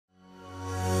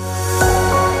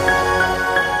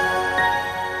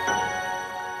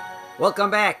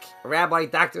Welcome back, Rabbi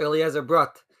Dr. Eliezer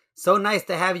Brodt. So nice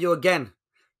to have you again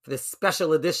for this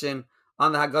special edition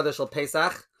on the Haggadah Shel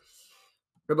Pesach.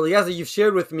 Rabbi Eliezer, you've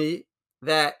shared with me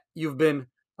that you've been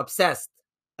obsessed,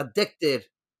 addicted,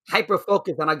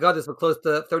 hyper-focused on Haggadahs for close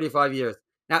to 35 years.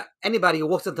 Now, anybody who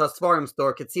walks into a Sfarim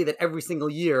store could see that every single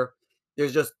year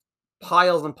there's just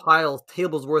piles and piles,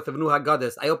 tables worth of new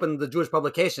Haggadahs. I opened the Jewish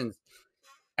publications.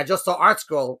 I just saw Art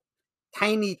Scroll,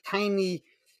 tiny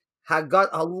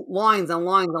lines and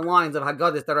lines and lines of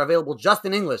Haggadahs that are available just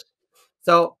in English.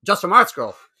 So just from Art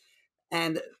Scroll,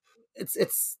 and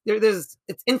it's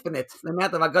infinite the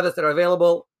amount of Haggadahs that are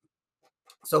available.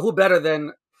 So who better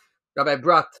than Rabbi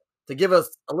Brodt to give us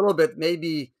a little bit,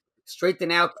 maybe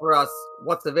straighten out for us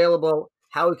what's available,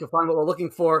 how we can find what we're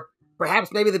looking for.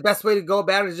 Perhaps maybe the best way to go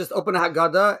about it is just open a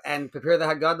Haggadah and prepare the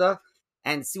Haggadah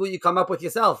and see what you come up with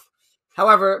yourself.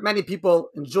 However, many people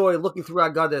enjoy looking through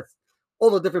Haggadahs, all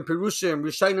the different Pirushim,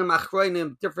 Rishonim,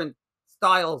 Achronim, different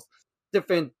styles,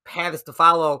 different paths to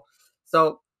follow.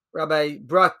 So, Rabbi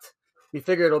Brodt, we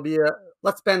figured it'll be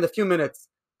let's spend a few minutes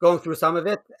going through some of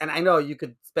it. And I know you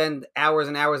could spend hours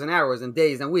and hours and hours and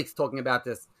days and weeks talking about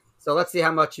this. So let's see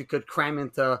how much you could cram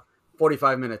into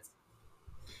 45 minutes.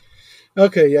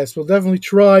 Okay, yes, we'll definitely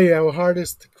try our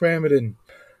hardest to cram it in.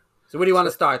 So where do you want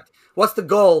to start? What's the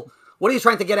goal? What are you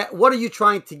trying to get at? What are you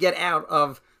trying to get out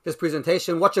of this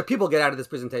presentation? What should people get out of this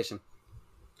presentation?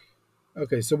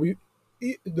 Okay, so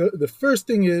the first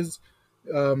thing is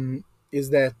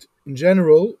that in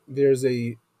general there's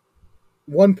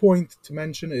one point to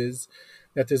mention is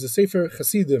that there's a Sefer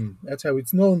Hasidim. That's how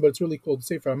it's known, but it's really called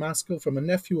Sefer HaMaskil, from a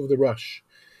nephew of the Rosh.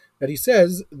 That he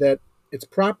says that it's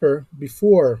proper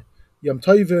before Yom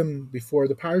Tovim, before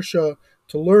the Parsha,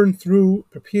 to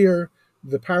prepare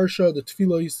the Parsha, the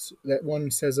Tfilos that one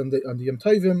says on the Yom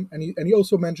Tovim, and he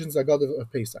also mentions the Haggadah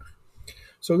of Pesach.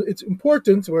 So it's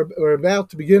important. We're about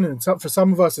to begin, and for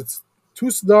some of us it's 2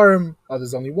 Sedarim,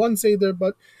 others only 1 Seder,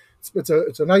 but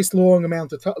it's a nice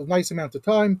amount of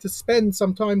time to spend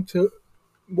some time to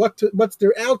what's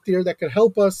there out there that could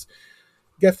help us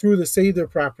get through the Seder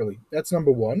properly. That's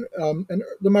number one. And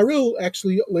the Maril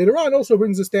actually later on also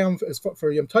brings us down for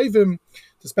Yom Tovim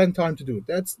to spend time to do it.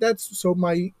 That's so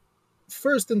my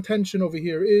first intention over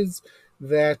here is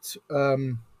that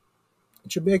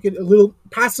it should make it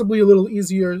possibly a little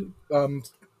easier to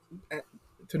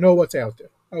know what's out there.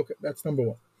 Okay, that's number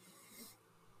one.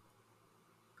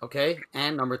 Okay,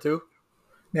 and number two?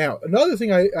 Now, another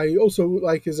thing I also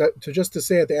like is to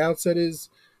say at the outset is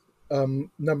 2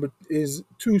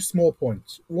 small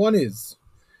points. One is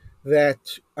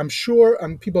that I'm sure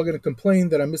people are going to complain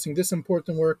that I'm missing this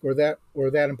important work or that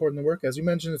important work. As you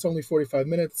mentioned, it's only 45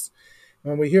 minutes.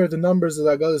 When we hear the numbers of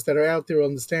the Haggadahs that are out there, we'll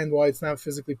understand why it's not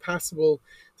physically possible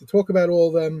to talk about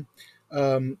all of them.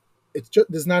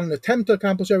 There's not an attempt to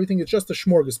accomplish everything. It's just a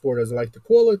smorgasbord, as I like to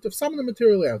call it, of some of the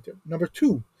material out there. Number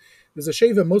 2, there's a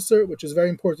Sheva Musar, which is very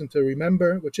important to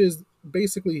remember, which is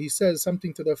basically he says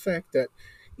something to the effect that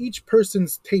each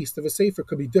person's taste of a sefer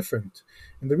could be different.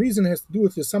 And the reason it has to do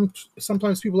with this,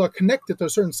 sometimes people are connected to a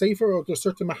certain sefer or to a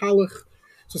certain mahalach.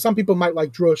 So some people might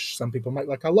like drush, some people might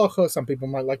like halacha, some people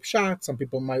might like pshat, some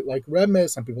people might like remez,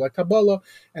 some people like Kabbalah,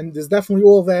 and there's definitely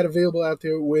all that available out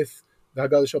there with the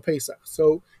Haggadah Shel Pesach.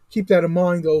 So keep that in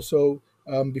mind also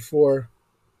before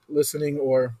listening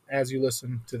or as you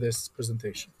listen to this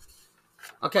presentation.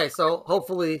 Okay, so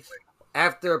hopefully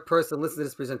after a person listens to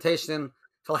this presentation,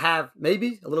 he'll have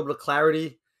maybe a little bit of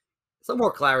clarity, some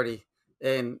more clarity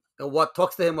in what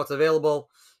talks to him, what's available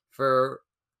for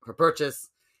purchase,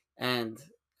 and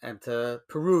to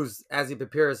peruse as he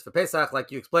prepares for Pesach.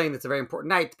 Like you explained, it's a very important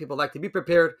night. People like to be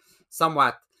prepared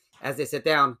somewhat as they sit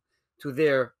down to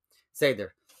their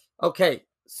Seder. Okay,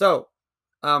 so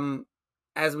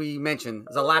as we mentioned,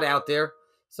 there's a lot out there.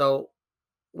 So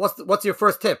what's your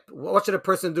first tip? What should a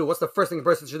person do? What's the first thing a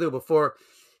person should do before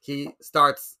he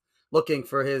starts looking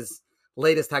for his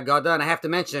latest Haggadah? And I have to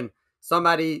mention,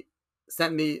 somebody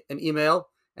sent me an email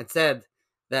and said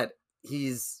that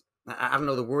I don't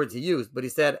know the words he used, but he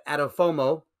said out of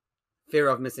FOMO, fear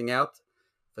of missing out,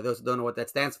 for those who don't know what that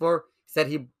stands for, he said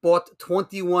he bought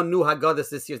 21 new Haggadahs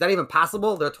this year. Is that even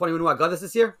possible? There are 21 new Haggadahs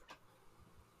this year?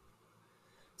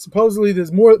 Supposedly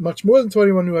there's much more than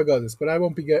 21 new Haggadahs, but I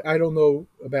don't know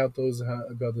about those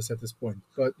Haggadahs at this point.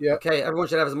 But yeah. Okay, everyone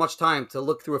should have as much time to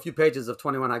look through a few pages of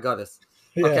 21 Haggadahs.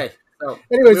 Yeah. Okay, so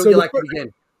anyway, where would you like to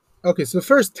begin? Okay, so the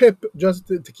first tip, just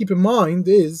to keep in mind,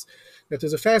 is that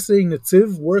there's a fascinating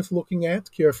Netziv worth looking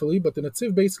at carefully, but the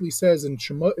Netziv basically says in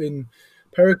Perek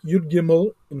Yud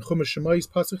Gimel in Chumash Shemais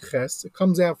Pasuk Ches, it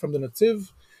comes out from the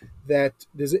Netziv that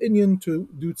there's an Indian to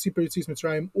do Tzipur Yitzis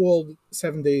Mitzrayim all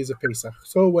 7 days of Pesach.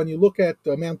 So when you look at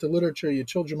the amount of literature your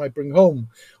children might bring home,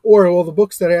 or all the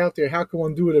books that are out there, how can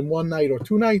one do it in one night or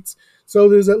 2 nights? So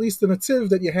there's at least a netziv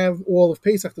that you have all of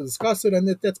Pesach to discuss it, and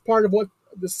that's part of what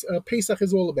this Pesach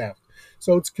is all about.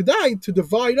 So it's kedai to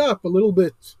divide up a little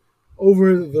bit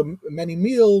over the many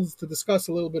meals to discuss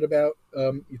a little bit about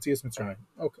Yitzias Mitzrayim.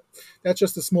 Okay, that's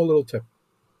just a small little tip.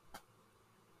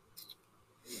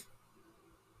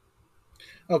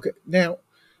 Okay, now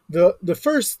the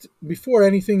first, before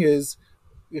anything, is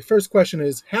the first question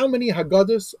is, how many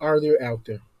Haggadahs are there out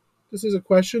there? This is a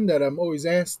question that I'm always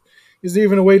asked. Is there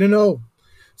even a way to know?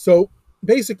 So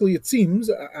basically, it seems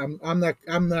I'm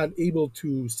not able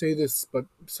to say this, but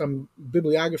some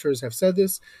bibliographers have said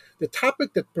this. The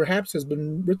topic that perhaps has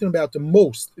been written about the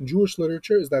most in Jewish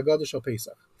literature is the Haggadah Shel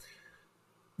Pesach.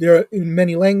 There are in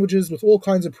many languages with all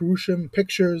kinds of perushim,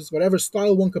 pictures, whatever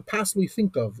style one could possibly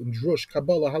think of in Drush,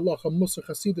 Kabbalah, Halacha, Musar,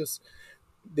 Hasidus.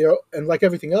 There, and like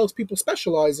everything else, people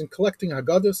specialize in collecting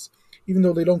Haggadahs, even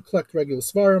though they don't collect regular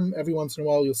Svarim. Every once in a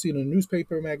while, you'll see in a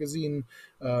newspaper, magazine,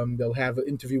 they'll have an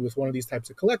interview with one of these types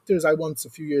of collectors. I once, a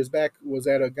few years back, was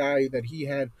at a guy that he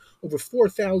had over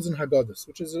 4,000 Haggadahs,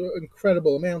 which is an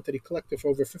incredible amount that he collected for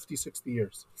over 50, 60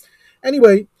 years.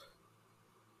 Anyway,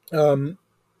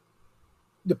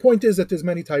 the point is that there's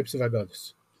many types of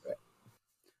Haggadahs.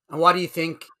 And why do you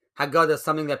think Haggadah is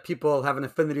something that people have an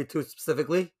affinity to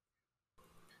specifically?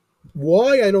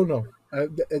 Why? I don't know.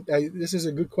 This is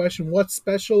a good question. What's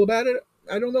special about it?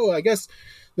 I don't know. I guess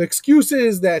the excuse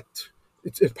is that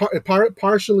it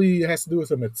partially has to do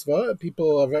with a mitzvah.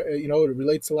 People are, it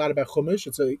relates a lot about Chumash.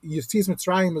 Yitzias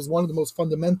Mitzrayim is one of the most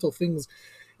fundamental things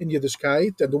in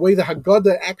Yiddishkeit, and the way the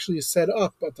Haggadah actually is set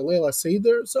up at the Leil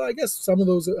HaSeder. So I guess some of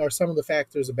those are some of the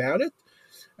factors about it.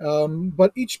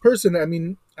 But each person,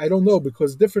 I don't know,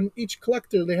 because each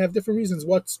collector, they have different reasons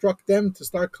what struck them to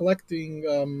start collecting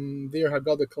their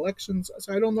Haggadah collections.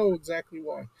 So I don't know exactly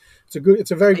why.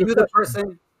 It's a very good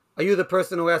question. Are you the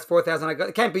person who has 4,000 Haggadah?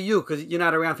 It can't be you because you're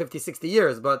not around 50, 60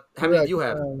 years. But how many do you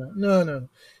have? No.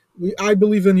 I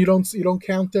believe in you don't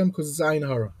count them because it's Ayin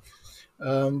Hara.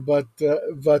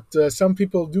 But some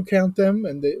people do count them,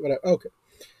 and they whatever. Okay.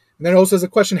 And then also there's a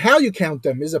question how you count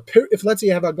them. If let's say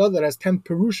you have a God that has 10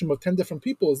 perushim of 10 different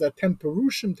people, is that 10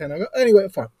 perushim, 10 Haggadah? Anyway,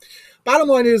 fine. Bottom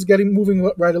line is, moving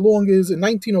right along, is in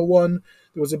 1901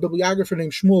 there was a bibliographer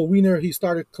named Shmuel Wiener. He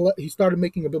started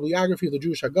making a bibliography of the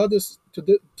Jewish Haggadahs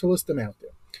to list them out there.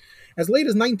 As late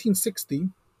as 1960,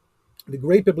 the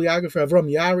great bibliographer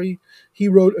Avram Yari, he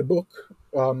wrote a book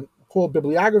called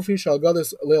Bibliography Shel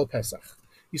Haggadahs Leil Pesach.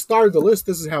 He started the list.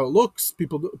 This is how it looks.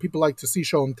 People like to see,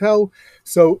 show, and tell.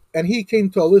 So, and he came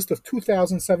to a list of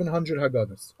 2,700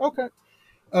 Haggadahs. Okay.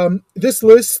 This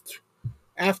list,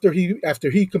 after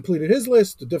he completed his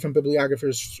list, the different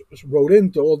bibliographers wrote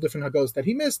into all different Haggadahs that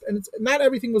he missed, and not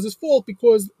everything was his fault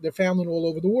because they're found in all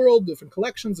over the world, different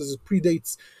collections. This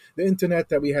predates the internet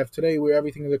that we have today, where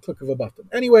everything is a click of a button.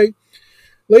 Anyway,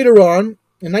 later on,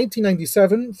 in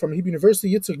 1997, from Hebrew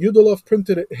University, Yitzhak Yudolov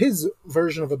printed his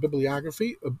version of a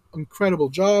bibliography, an incredible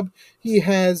job. He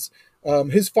has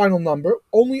his final number,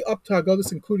 only up to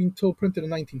Haggadahs, including till printed in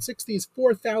 1960, is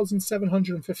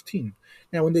 4,715.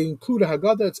 Now, when they include a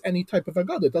Haggadah, it's any type of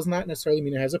Haggadah. It does not necessarily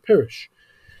mean it has a parish.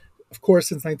 Of course,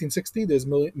 since 1960, there's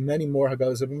many more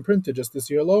Haggadahs have been printed. Just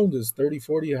this year alone, there's 30,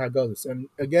 40 Haggadahs. And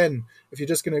again, if you're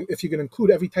going to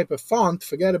include every type of font,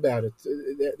 forget about it.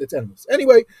 It's endless.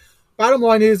 Anyway, bottom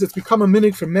line is, it's become a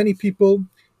minhag for many people,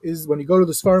 is when you go to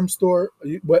the Svarim store,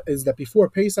 is that before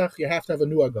Pesach, you have to have a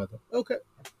new Haggadah. Okay.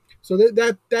 So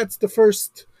that's the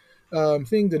first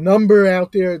thing. The number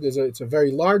out there, it's a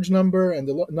very large number, and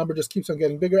the number just keeps on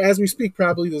getting bigger. As we speak,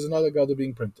 probably, there's another Haggadah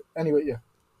being printed. Anyway, yeah.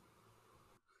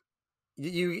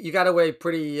 You got away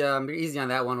pretty easy on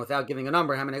that one without giving a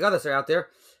number. How many Haggadahs are out there?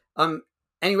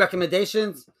 Any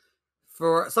recommendations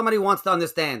for somebody who wants to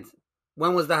understand?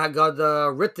 When was the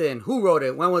Haggadah written? Who wrote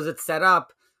it? When was it set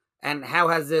up? And how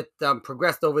has it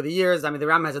progressed over the years? The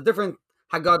Rambam has a different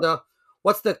Haggadah.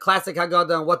 What's the classic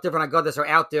Haggadah, and what different Haggadahs are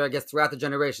out there, I guess, throughout the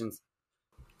generations?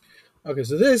 Okay,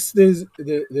 so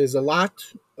there's a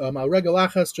lot. I'll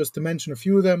regalachas just to mention a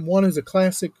few of them. One is a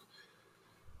classic.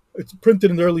 It's printed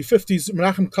in the early 50s.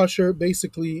 Menachem Kasher,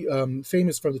 basically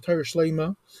famous for the Torah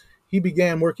Shleima. He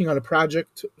began working on a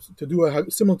project to do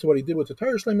similar to what he did with the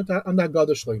Torah Shleima on the Haggadah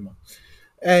Shleima.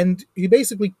 And he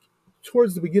basically,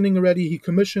 towards the beginning already, he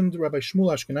commissioned Rabbi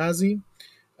Shmuel Ashkenazi,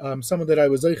 someone that I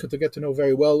was able to get to know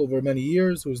very well over many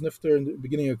years, who was nifter in the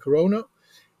beginning of Corona.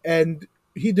 And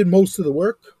he did most of the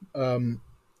work. And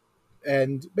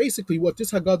basically what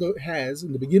this Haggadah has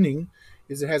in the beginning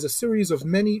is it has a series of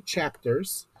many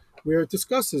chapters where it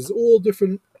discusses all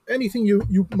different anything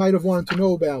you might have wanted to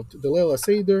know about the Leil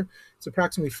HaSeder. It's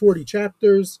approximately 40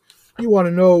 chapters. You want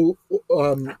to know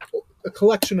a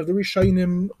collection of the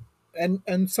Rishonim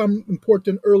and some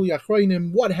important early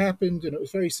Achrayim, what happened in a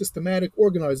very systematic,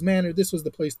 organized manner. This was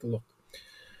the place to look.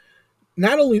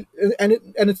 Not only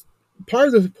it's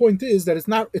part of the point is that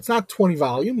it's not 20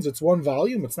 volumes, it's one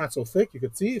volume. It's not so thick. You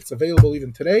could see it's available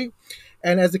even today.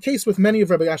 And as the case with many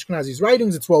of Rabbi Ashkenazi's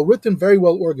writings, it's well written, very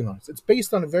well organized. It's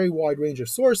based on a very wide range of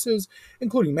sources,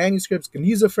 including manuscripts,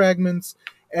 Geniza fragments,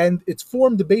 and it's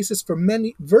formed the basis for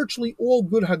virtually all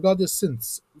good Haggadahs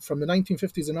since, from the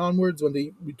 1950s and onwards. When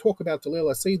we talk about the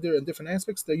Leil HaSeder and different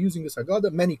aspects, they're using this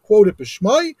Haggadah. Many quote it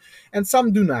b'shmai, and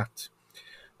some do not.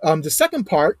 The second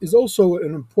part is also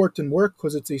an important work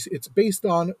because it's based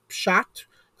on Pshat,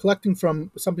 collecting from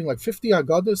something like 50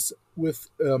 Haggadahs with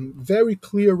very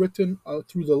clear written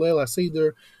through the Leil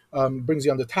HaSeder. Brings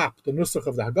you on the top the Nusach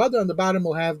of the Haggadah, and the bottom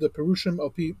will have the Perushim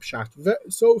of Pshat.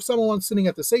 So if someone's sitting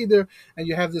at the Seder and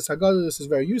you have this Haggadah, this is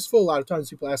very useful. A lot of times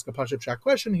people ask a Pasha Pshat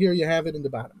question. Here you have it in the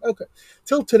bottom. Okay.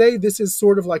 Till today, this is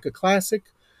sort of like a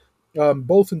classic,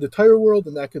 both in the Torah world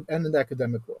and in the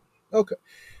academic world. Okay.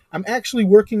 I'm actually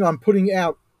working on putting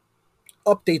out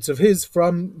updates of his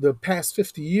from the past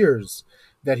 50 years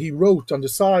that he wrote on the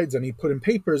sides and he put in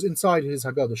papers inside his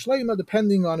Haggadah Shleima.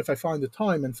 Depending on if I find the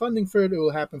time and funding for it, it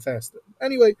will happen faster.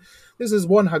 Anyway, this is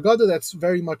one Haggadah that's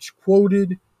very much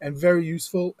quoted and very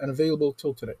useful and available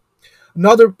till today.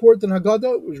 Another important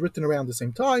Haggadah was written around the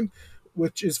same time,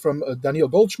 which is from Daniel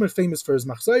Goldschmidt, famous for his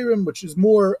Machzeirim, which is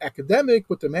more academic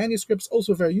with the manuscripts,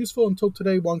 also very useful. Until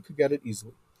today, one could get it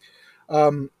easily.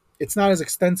 It's not as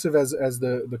extensive as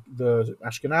the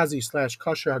Ashkenazi /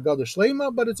 Kosher Haggadah Shleima,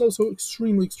 but it's also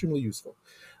extremely, extremely useful.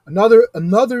 Another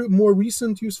more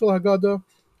recent useful Haggadah,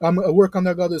 a work on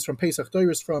Haggadah is from Pesach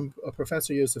Toiris from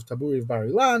Professor Yosef Taburi of Bar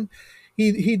Ilan. He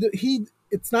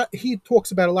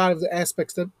talks about a lot of the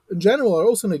aspects that in general are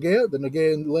also Negea, the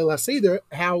Negea in Leil HaSeder,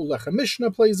 how Lechem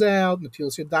Mishnah plays out,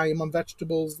 Natilas Yadayim on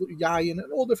vegetables, Yayin,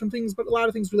 and all different things, but a lot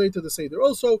of things related to the Seder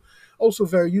also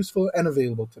very useful and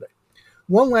available today.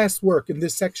 One last work in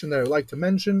this section that I would like to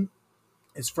mention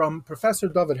is from Professor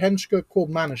David Henschke called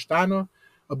Manashtana,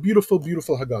 a beautiful,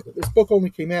 beautiful Haggadah. This book only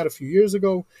came out a few years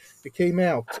ago. It came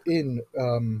out in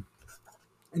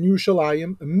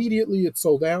Yerushalayim. Immediately it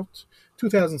sold out.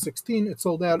 2016, it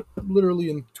sold out literally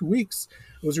in 2 weeks.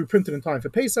 It was reprinted in time for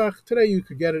Pesach. Today you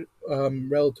could get it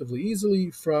relatively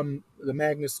easily from the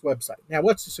Magnus website. Now,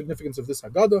 what's the significance of this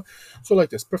Haggadah? So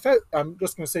like this, I'm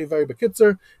just going to say very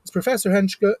bekitzer. It's Professor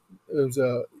Henschke. It was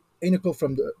a Einikel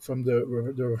from the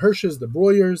Hirsches, the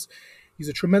Breuers. He's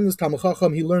a tremendous Talmud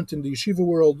Chacham. He learned in the yeshiva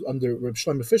world under Reb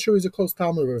Shlomo Fisher. He's a close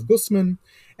Talmud, Reb Gussman.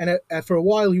 And for a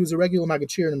while, he was a regular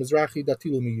Magachir in the Mizrahi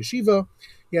Datilumi Yeshiva.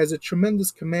 He has a tremendous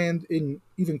command in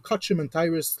even Kachim and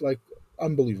Tyrus, like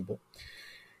unbelievable.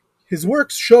 His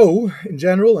works show, in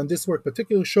general, and this work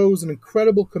particularly shows an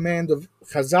incredible command of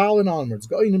Chazal and onwards.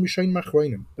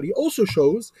 But he also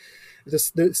shows, at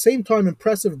the same time,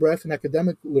 impressive breadth in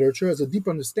academic literature, has a deep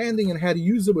understanding and how to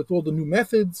use it with all the new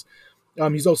methods.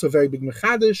 He's also very big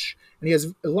mechadish, and he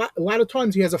has a lot of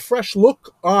times he has a fresh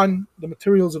look on the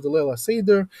materials of the Leil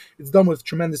HaSeder. It's done with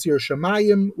tremendous Yirah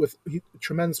Shamayim, with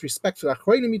tremendous respect for the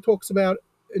Achrayim he talks about.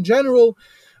 In general,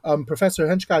 Professor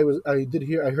Henschke, I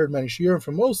heard many shiurim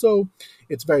from also.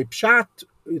 It's very pshat.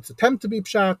 It's attempt to be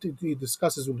pshat. He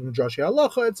discusses with the Midrashi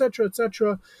Halacha, etc.,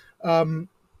 etc.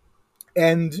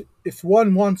 And if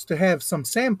one wants to have some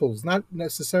samples, not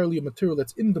necessarily a material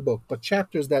that's in the book, but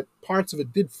chapters that parts of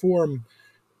it did form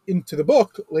into the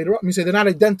book later on, I mean, say they're not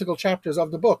identical chapters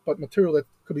of the book, but material that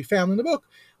could be found in the book,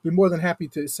 we're more than happy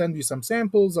to send you some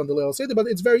samples on the Leil HaSeder, but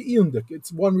it's very iyundik.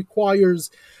 It's one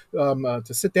requires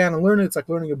to sit down and learn it. It's like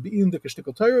learning a iyundik, a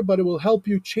shtickle Torah, but it will help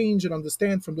you change and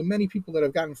understand from the many people that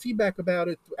have gotten feedback about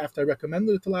it after I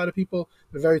recommended it to a lot of people.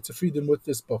 They're very tzufrieden with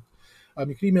this book.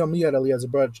 You can email me at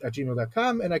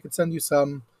eliezerbrodt@gmail.com, and I could send you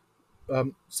some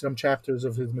chapters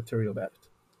of his material about it.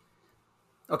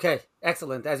 Okay,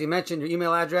 excellent. As you mentioned, your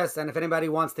email address, and if anybody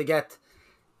wants to get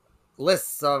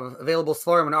lists of available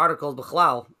Sforim and articles,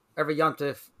 B'chlal, every Yom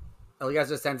Tov,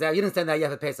 Eliezer sends out. You didn't send that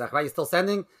yet for Pesach, right? You're still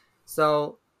sending?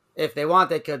 So if they want,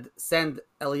 they could send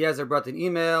Eliezer Brodt an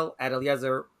email at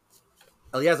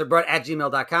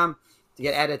eliezerbrodt@gmail.com to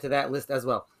get added to that list as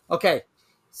well. Okay,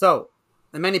 so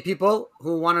the many people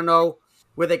who want to know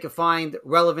where they can find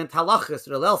relevant halachas to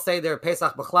the Leil HaSeder,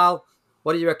 Pesach B'chlal,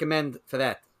 what do you recommend for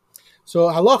that? So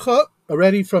halacha,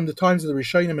 already from the times of the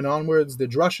Rishonim and onwards, the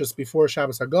drashas before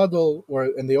Shabbos HaGadol,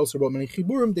 and they also wrote many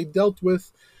chiburim, they dealt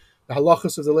with the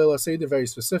halachas of the Leil HaSeder, very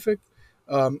specific.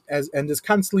 and there's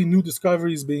constantly new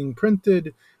discoveries being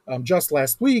printed. Just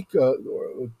last week, or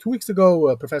 2 weeks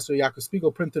ago, Professor Yaakov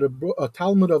Spiegel printed a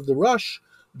Talmud of the Rush,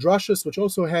 drushes, which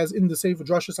also has in the Sefer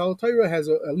Drushes Al Torah has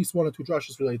at least one or two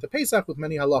drushes related to Pesach with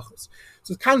many halachas.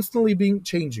 So it's constantly being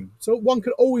changing. So one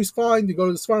could always find, you go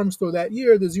to the Svarim store that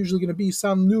year, there's usually going to be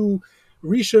some new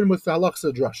Rishon with the halachas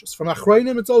of drushes. From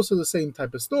Achronim, it's also the same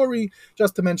type of story.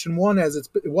 Just to mention one, as it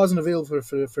wasn't available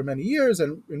for many years,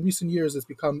 and in recent years it's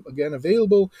become again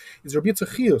available, is Rabbi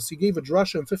Tzachiyos. He gave a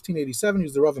drasha in 1587. He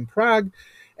was the Rav in Prague,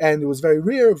 and it was very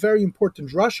rare, very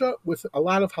important drasha with a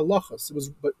lot of halachas.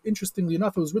 But interestingly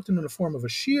enough, it was written in the form of a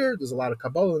shir. There's a lot of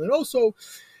Kabbalah in it also,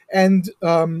 and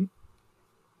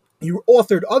he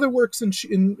authored other works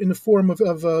in the form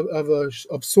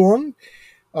of song.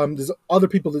 There's other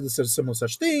people did this similar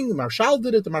such thing. Marshal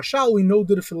did it. The Marshal we know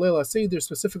did it for Leil HaSeder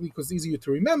specifically because it's easier to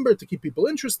remember, to keep people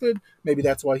interested. Maybe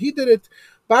that's why he did it.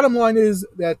 Bottom line is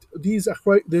that there's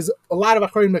a lot of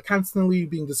Achronim that constantly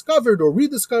being discovered or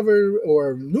rediscovered,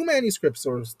 or new manuscripts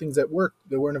or things that weren't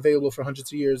available for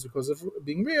hundreds of years because of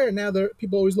being rare. And now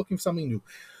people always looking for something new.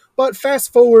 But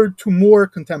fast forward to more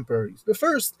contemporaries.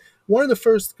 One of the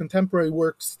first contemporary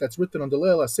works that's written on the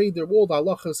Leil HaSeder, all the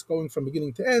halachas going from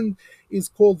beginning to end, is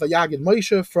called Vayagid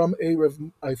Moshe from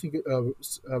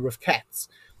Rav Katz.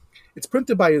 It's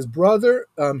printed by his brother.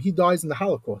 He dies in the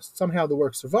Holocaust. Somehow the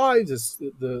work survives.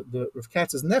 The Rav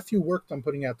Katz's nephew worked on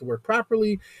putting out the work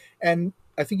properly, and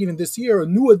I think even this year, a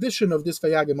new edition of this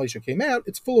Vayagid Moshe came out.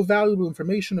 It's full of valuable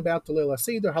information about the Leil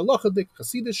HaSeder, halachadik,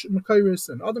 Hasidish Makairis,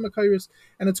 and other Makairis,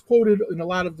 and it's quoted in a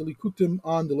lot of the Likutim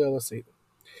on the Leil HaSeder.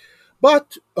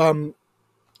 But, and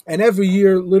every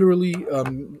year, literally,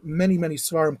 many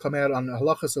Svarim come out on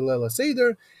halachas of Leil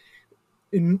HaSeder.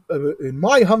 In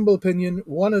my humble opinion,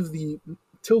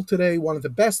 till today, one of the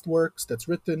best works that's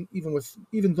written,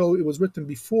 even though it was written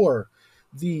before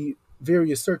the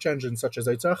various search engines such as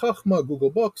Eitzar Chachma,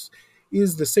 Google Books,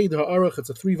 is the Seder HaAruch.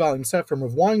 It's a 3-volume set from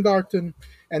Rav Weingarten,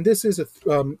 and this is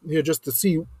here just to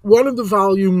see one of the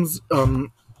volumes.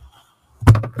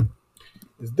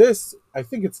 Is this? I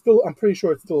think it's still. I'm pretty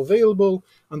sure it's still available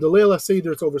on the Leil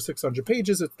HaSeder. It's over 600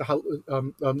 pages. It's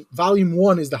the volume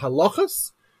 1 is the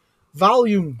halachas.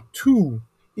 Volume 2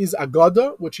 is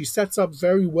Haggadah, which he sets up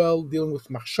very well, dealing with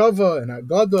machshava and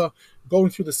Haggadah, going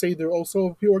through the Seder,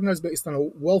 also organized based on a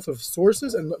wealth of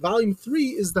sources. And volume 3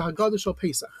 is the Haggadah Shel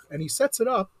Pesach, and he sets it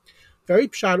up very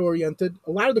pshat oriented.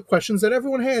 A lot of the questions that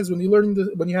everyone has when you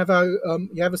have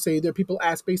a Seder, people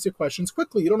ask basic questions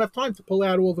quickly. You don't have time to pull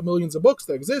out all the millions of books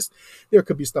that exist. There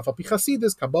could be stuff up in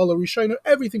Hasidus, Kabbalah, Rishayna,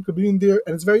 everything could be in there,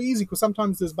 and it's very easy because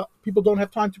sometimes people don't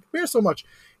have time to prepare so much.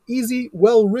 Easy,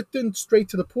 well written, straight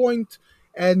to the point.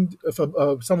 And if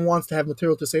someone wants to have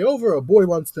material to say over, a boy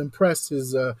wants to impress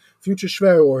his future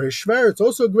shver or his shver, it's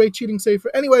also a great cheating sefer.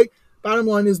 Anyway, bottom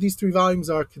line is these 3 volumes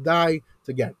are kedai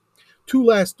to get. 2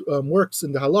 last works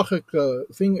in the halachic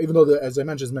thing, even though, as I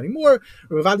mentioned, there's many more.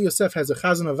 Rav Yosef has a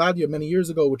Chazan Avadia many years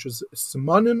ago, which was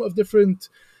simanim of different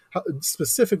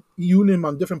specific yunim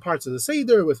on different parts of the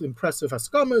Seder with impressive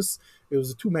haskamas. It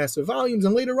was 2 massive volumes,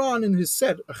 and later on in his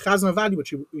set, a Chazan Avadia,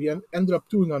 which he ended up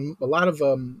doing on a lot of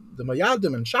the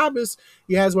Mayadim and Shabbos.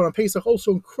 He has one on Pesach,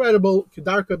 also incredible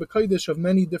Kedarka B'Kodesh of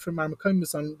many different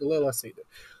Marmakaimis on the Leil HaSeder.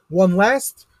 One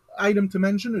last item to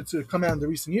mention, it's come out in the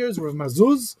recent years, Rav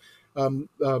Mazuz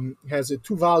has a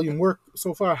 2-volume work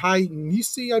so far, Hai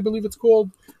Nisi, I believe it's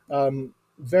called.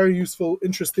 Very useful,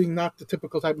 interesting, not the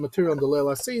typical type of material on the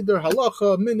Leil HaSeder,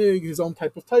 halacha, minig, his own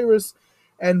type of tyrus,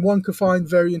 and one could find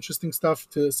very interesting stuff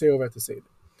to say over at the Seder.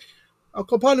 I'll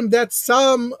call upon him that's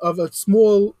some of a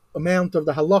small amount of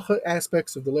the halacha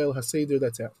aspects of the Leil HaSeder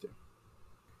that's out there.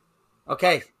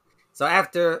 Okay, so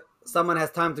after someone has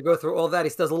time to go through all that,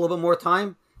 he still has a little bit more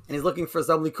time, and he's looking for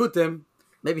some likutim.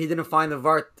 Maybe he didn't find the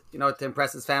vart, to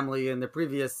impress his family in the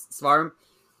previous svarim.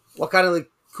 What kind of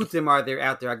likutim are there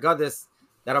out there? Haggadahs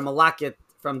that are malakit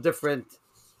from different,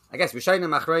 I guess,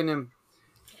 Rishayim, Achronim,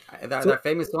 they're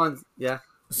famous ones. Yeah.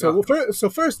 So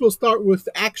first we'll start with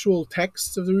the actual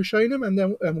texts of the Rishayim, and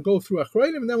then we'll go through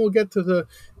Achronim, and then we'll get to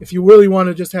if you really want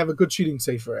to just have a good cheating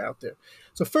sefer out there.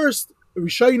 So first,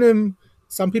 Rishayim,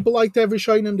 some people like to have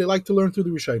Rishayim, they like to learn through the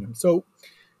Rishayim. So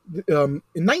in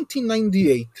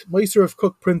 1998, Meister of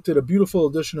Cook printed a beautiful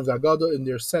edition of the Haggadah in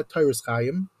their set Tyrus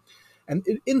Chaim, and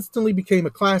it instantly became a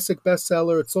classic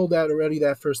bestseller. It sold out already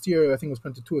that first year. I think it was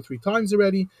printed 2 or 3 times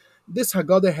already. This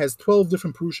Haggadah has 12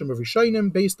 different Perushim of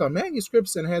Rishayim based on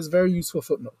manuscripts and has very useful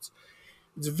footnotes.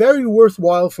 It's very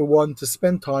worthwhile for one to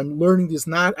spend time learning this,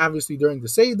 not obviously during the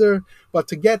Seder, but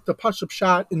to get the Pashup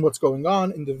shot in what's going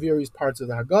on in the various parts of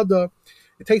the Haggadah.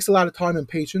 It takes a lot of time and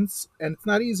patience, and it's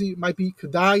not easy. It might be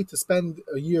kedai to spend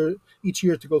a year each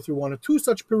year to go through one or two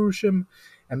such perushim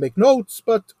and make notes,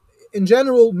 but in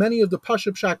general, many of the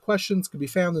Pashup Shak questions could be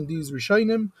found in these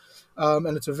Rishonim,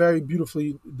 and it's a very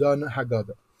beautifully done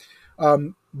Haggadah.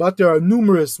 But there are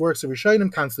numerous works of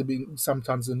Rishonim, constantly being,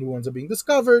 sometimes the new ones are being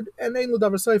discovered, and Ein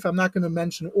L'Davar Seif, I'm not going to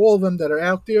mention all of them that are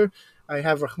out there. I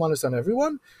have Rachmanis on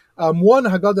everyone. One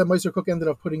Haggadah Meister Cook ended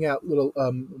up putting out little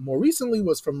more recently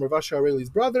was from Rav Asher Areli's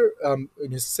brother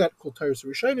in his set called Teres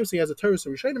Rishonim. So he has a Teres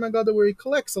Rishonim Haggadah where he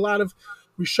collects a lot of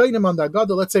Rishonim on the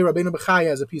Haggadah. Let's say Rabbeinu Bechai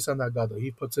has a piece on the Haggadah.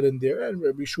 He puts it in there, and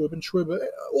Rabbi Shua ben Shua,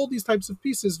 all these types of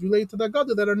pieces related to the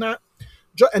Haggadah that are not,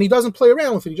 and he doesn't play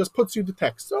around with it. He just puts you the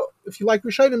text. So if you like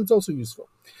Rishonim, it's also useful.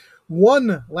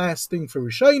 One last thing for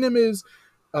Rishonim is,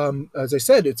 as I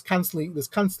said, there's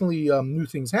constantly new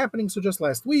things happening. So just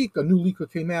last week, a new lika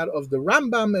came out of the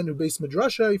Rambam and Beis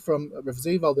Midrashay from Rav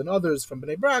Zevald and others from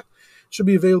Bnei Brak. Should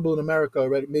be available in America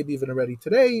already, maybe even already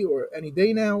today or any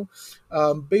day now.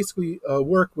 Basically, a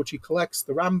work which he collects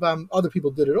the Rambam. Other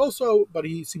people did it also, but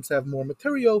he seems to have more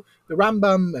material. The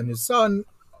Rambam and his son,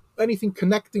 anything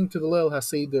connecting to the Leil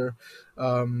HaSeder,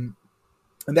 and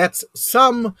that's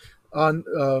some on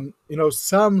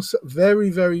some very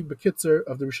very bekitzer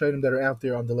of the Rishonim that are out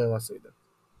there on the Leil HaSeder.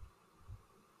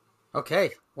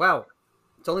 Okay, wow,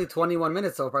 it's only 21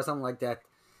 minutes so far, something like that.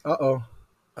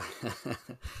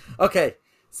 Okay,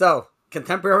 so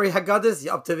contemporary Haggadahs,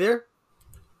 you up to there?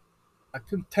 A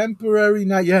contemporary,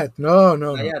 not yet. No.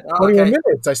 Not yet. Oh, 21 okay.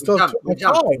 minutes. I still have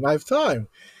time. I have time.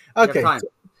 Okay.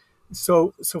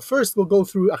 So first we'll go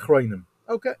through Achronim.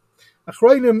 Okay.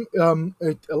 Achronim,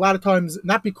 a lot of times,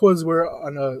 not because we're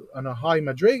on a high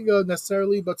madrega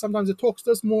necessarily, but sometimes it talks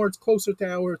to us more. It's closer to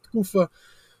our tkufa,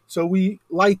 so we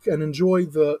like and enjoy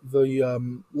the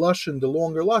lashon, the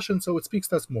longer lashon, so it speaks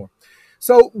to us more.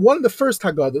 So one of the first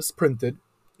Haggadahs printed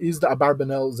is the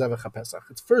Abarbanel Zevach HaPesach.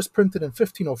 It's first printed in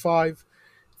 1505.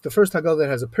 The first Haggadah that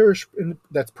has a parish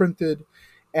that's printed,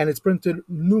 and it's printed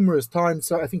numerous times.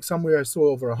 So I think somewhere I saw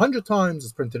over 100 times.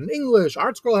 It's printed in English.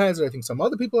 ArtScroll has it. I think some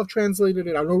other people have translated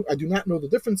it. I do not know the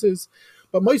differences.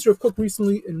 But Meister of Cook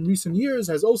in recent years,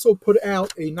 has also put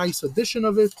out a nice edition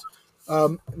of it.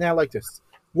 Now, like this.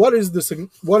 What is the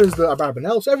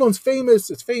Abarbanel? So everyone's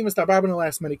famous. It's famous. The Abarbanel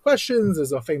asks many questions.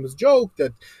 There's a famous joke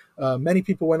that many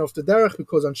people went off the derech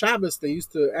because on Shabbos they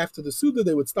used to, after the Suda,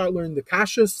 they would start learning the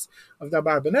kashas of the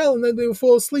Abarbanel, and then they would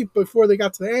fall asleep before they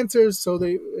got to the answers. So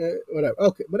they whatever.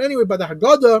 Okay, but anyway, by the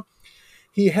Haggadah,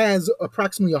 he has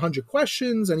approximately 100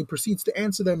 questions, and he proceeds to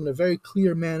answer them in a very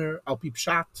clear manner, al pi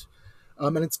pshat.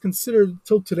 And it's considered,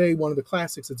 till today, one of the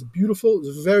classics. It's beautiful.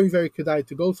 It's very, very kedai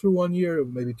to go through 1 year,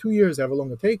 maybe 2 years, however long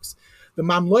it takes. The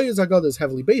Mamloyas Haggadah is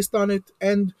heavily based on it,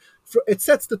 and it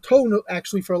sets the tone,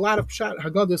 actually, for a lot of Pshat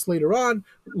Haggadahs later on.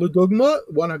 L'dogma,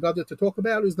 one Haggadah to talk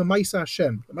about, is the Maisa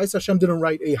Hashem. The Maisa Hashem didn't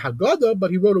write a Haggadah, but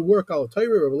he wrote a work, Al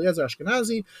Torah, Rabbi Eliezer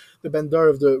Ashkenazi, the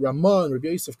Bendar of the Ramah, and Rabbi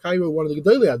Yosef Cairo, one of the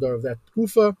Gedolei Adar of that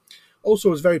Kufa.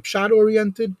 Also is very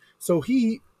Pshat-oriented, so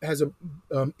he has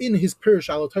in his parish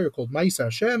Al Torah called Maisa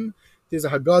Hashem. There's a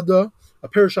Haggadah,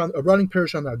 a running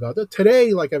parish on the Haggadah.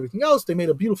 Today, like everything else, they made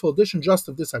a beautiful edition just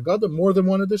of this Haggadah, more than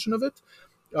one edition of it.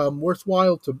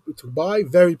 Worthwhile to buy,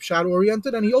 very Pshat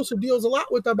oriented, and he also deals a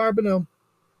lot with Abarbanel.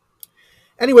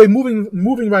 Anyway,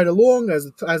 moving right along as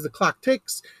the clock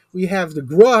ticks, we have the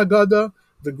Gra Haggadah.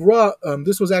 The Gra,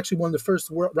 this was actually one of the first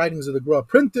writings of the Gra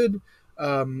printed.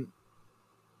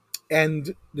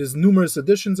 And there's numerous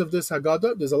editions of this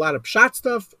Haggadah. There's a lot of Pshat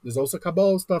stuff. There's also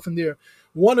Kabbalah stuff in there.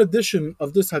 One edition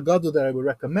of this Haggadah that I would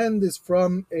recommend is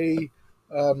from a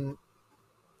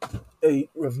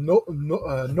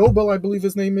Nobel, I believe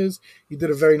his name is. He did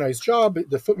a very nice job.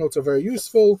 The footnotes are very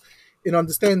useful in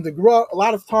understanding the Gra. A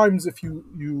lot of times, if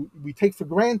we take for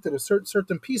granted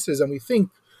certain pieces and we think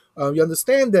you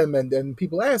understand them, and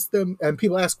people ask them, and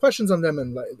people ask questions on them,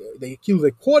 and they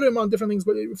quote him on different things.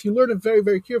 But if you learn it very,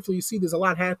 very carefully, you see there's a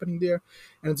lot happening there,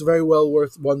 and it's very well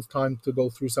worth one's time to go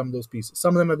through some of those pieces.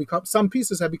 Some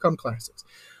pieces have become classics.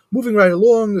 Moving right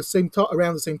along,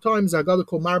 around the same time, is a Haggadah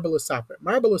called Marbel Saper.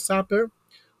 Marbel Saper,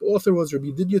 the author was Rabbi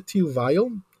Didyah Til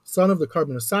Weil, son of the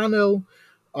Karban Sanel,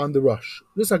 on the Rush.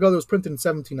 This Haggadah was printed in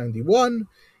 1791,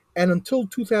 and until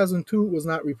 2002 was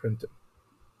not reprinted.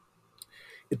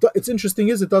 It's interesting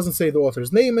it doesn't say the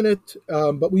author's name in it,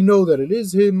 but we know that it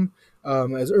is him.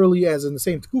 As early as in the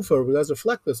same Tkufa, with Ezra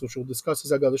Fleckless, which we'll discuss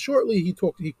his Haggadah shortly, he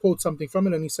quotes something from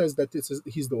it, and he says that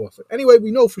he's the author. Anyway,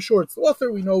 we know for sure it's the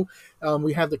author. We know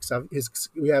we have other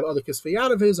Kisvei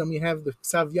Yad of his, and we have the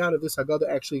Ksav Yad of this Haggadah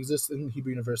actually exists in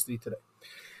Hebrew University today.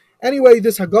 Anyway,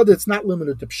 this Haggadah, it's not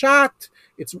limited to Pshat.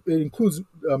 It includes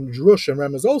Drush and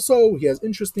Remez also. He has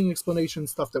interesting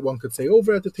explanations, stuff that one could say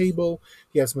over at the table.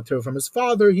 He has material from his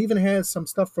father. He even has some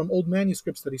stuff from old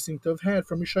manuscripts that he seemed to have had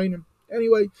from Rishonim.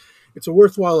 Anyway, it's a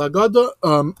worthwhile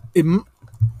Haggadah.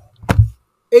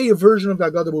 A version of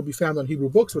the Haggadah will be found on Hebrew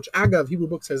Books, which Agav, Hebrew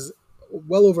Books has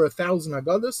well over 1,000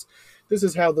 Haggadahs. This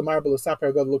is how the Marble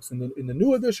Sapphire Haggadah looks in the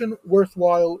new edition.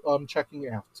 Worthwhile checking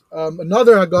out.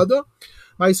 Another Haggadah,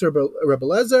 Meiser Rebbe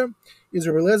Lezer, is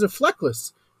Rebbe Lezer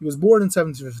Fleckless. He was born in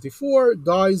 1754,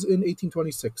 dies in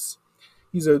 1826.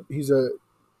 He's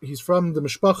from the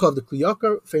Mishpacha of the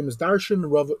Kliyakar, famous Darshan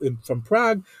from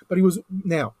Prague, but he's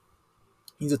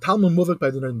a Talmud Muvik by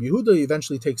the Rabbi Yehuda. He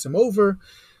eventually takes him over.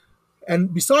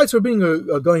 And besides for being a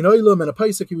Goyin Olam and a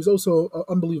Paisik, he was also an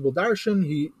unbelievable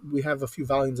darshan. We have a few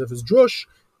volumes of his drush,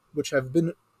 which have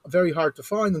been very hard to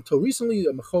find until recently.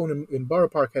 A Machon in Borough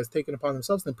Park has taken upon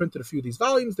themselves and printed a few of these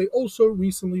volumes. They also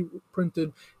recently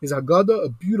printed his Haggadah, a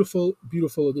beautiful,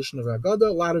 beautiful edition of Haggadah,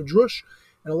 a lot of drush,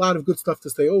 and a lot of good stuff to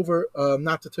stay over,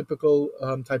 not the typical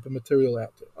type of material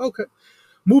out there. Okay.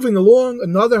 Moving along,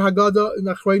 another Haggadah in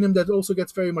Achrayim that also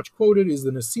gets very much quoted is the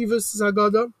Nesivos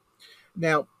Haggadah.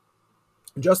 Now,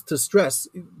 just to stress,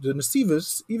 the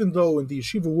Nesivos, even though in the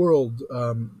yeshiva world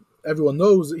everyone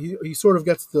knows, he sort of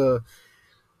gets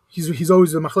he's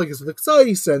always the machlekes of the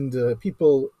ksais, and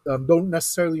people don't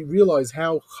necessarily realize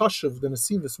how chashuv the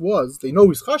Nesivos was. They know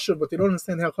he's chashuv, but they don't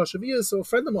understand how chashuv he is. So a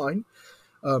friend of mine,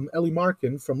 Eli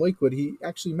Markin from Lakewood, he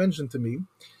actually mentioned to me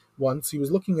once he was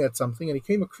looking at something and he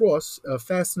came across a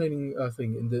fascinating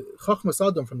thing in the Chachmas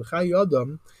Adam from the Chai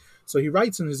Adam. So he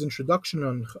writes in his introduction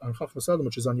on Chachmas Adam,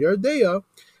 which is on Yeredeya,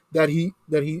 that he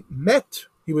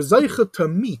was zeicha to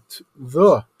meet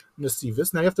the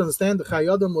Nesivos. Now you have to understand, the Chai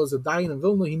Adam was a dayan in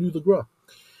Vilna. He knew the Gra,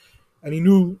 and he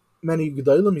knew many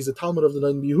Gedolim. He's a Talmud of the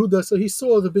Rabbi Yehuda, so he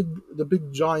saw the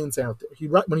big giants out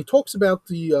there. When he talks about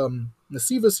the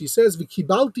Nesivos, he says,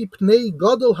 "V'kibalti pnei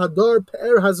gadol hadar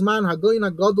pe'er hazman hagoyin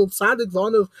hagadol tzadik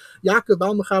v'anav Yaakov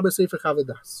al mechaber sefer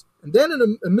Chavadas." And then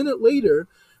a minute later,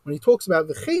 when he talks about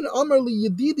V'chein Amar li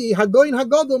Yedidi Hagoyin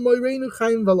Hagadol Moireinu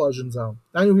Chaim Valazhin Zal.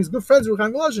 I know he's good friends with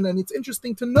Chaim Valazhin, and it's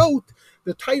interesting to note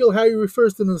the title how he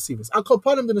refers to the Nesivos. Al Kol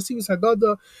Panim, the Nesivos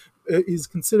Haggadah is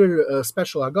considered a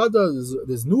special Haggadah.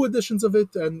 There's new editions of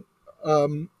it, and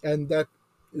that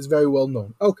is very well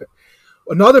known. Okay,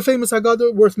 another famous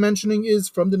Haggadah worth mentioning is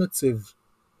from the Netziv,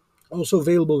 also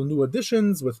available in new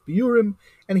editions with Biurim.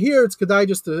 And here it's Kedai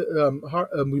just to,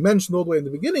 we mentioned all the way in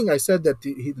the beginning, I said that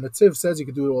the Netziv says you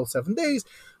could do it all 7 days.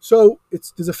 So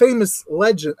there's a famous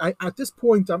legend. At this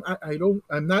point,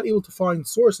 I'm not able to find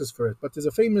sources for it, but there's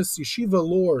a famous yeshiva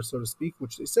lore, so to speak,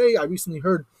 which they say. I recently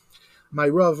heard my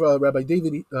Rav, Rabbi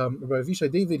David, Rabbi Avishai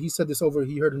David, he said this over,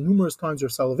 he heard it numerous times, or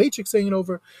Soloveitchik saying it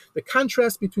over, the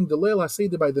contrast between the Leil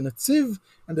HaSeder by the Netziv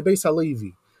and the Beis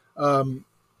HaLevi.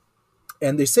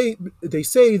 And they say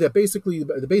that basically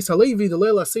the Beis HaLevi, the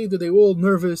Leil HaSeder, they were all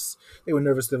nervous. They were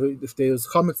nervous if there was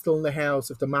chametz still in the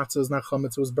house, if the matzah is not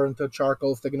chametz, it was burnt to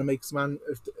charcoal, if they're going to make sman,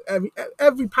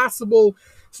 every possible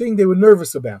thing they were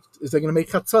nervous about. Is they going to make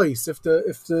chatzais, if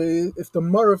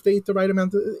they ate the right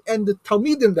amount, and the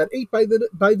Talmidim that ate by the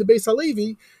Beis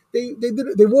HaLevi,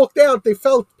 they walked out. They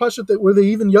felt pashat that were they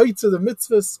even yaitza the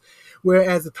mitzvahs,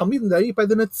 whereas the Talmidim that ate by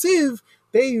the Netziv,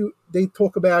 they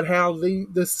talk about how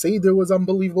the Seder was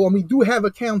unbelievable. And we do have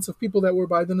accounts of people that were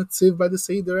by the Netziv, by the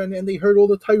Seder, and they heard all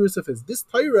the Tyrus of his. This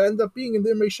Tyra ended up being in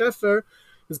the Mei Shefer,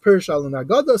 his Perish al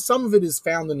Haggadah. Some of it is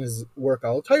found in his work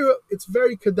al Tyra. It's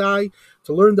very kedai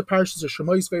to learn the parashas of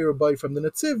Shemais Rabbi from the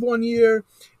Netziv one year,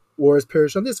 or his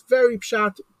Perish on this. Very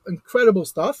pshat, incredible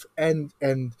stuff. And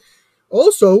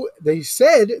also, they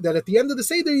said that at the end of the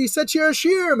Seder, he said Shir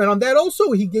Hashirim, and on that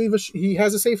also, he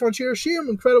has a Sefer on Shir Hashirim,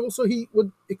 incredible, so he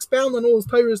would expound on all his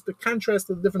Tyrus, the contrast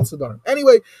of the different Sedarim.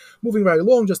 Anyway, moving right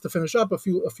along, just to finish up, a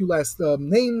few last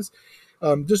names.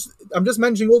 I'm just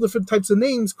mentioning all different types of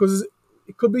names, because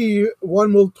it could be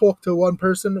one will talk to one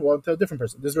person, or to a different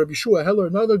person. There's Rabbi Shua Heller,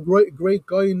 another great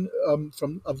guy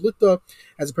of Lita,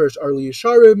 has a parish Arli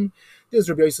Yesharim. There's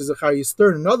Rabbi Yosef Zechariah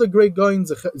Stern, another great guy in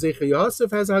Zecher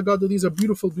Yosef has a Haggadah. These are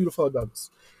beautiful, beautiful Haggadahs.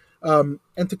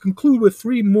 And to conclude with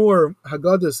 4 more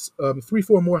Haggadahs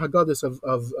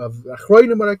of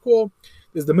Achrayim, what I call,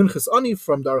 there's the Minchas Ani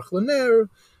from the Aruch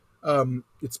LaNer.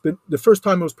 It's been the first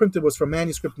time it was printed was from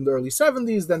manuscript in the early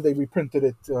 70s. Then they reprinted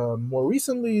it more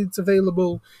recently. It's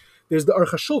available. There's the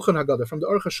Aruch HaShulchan Haggadah from the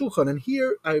Aruch HaShulchan, and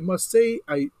here I must say,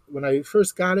 when I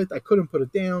first got it, I couldn't put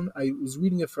it down. I was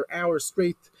reading it for hours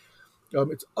straight.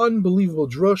 It's unbelievable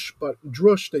drush, but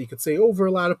drush that you could say over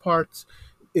a lot of parts.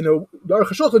 in the Aruch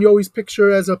HaShulchan, you always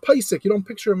picture as a paisik. You don't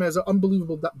picture him as an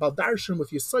unbelievable baldarshan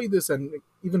with Yesodis and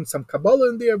even some Kabbalah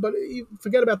in there. But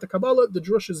forget about the Kabbalah. The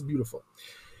drush is beautiful.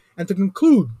 And to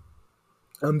conclude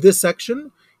this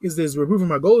section is there's Rabbi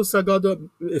Margolis Haggadah.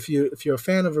 If you're a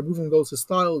fan of Rabbi Margolis'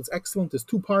 style, it's excellent. There's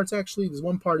two parts actually. There's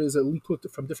one part is a likut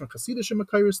from different Hasidic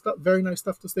Makayr stuff, very nice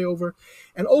stuff to stay over,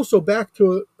 and also back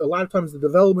to a lot of times the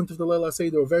development of the Leil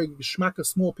HaSeder, very geschmacka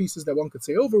small pieces that one could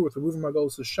say over with Rabbi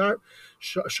Margolis' Shar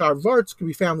Varts can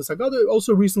be found in this Haggadah.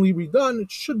 Also recently redone.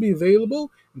 It should be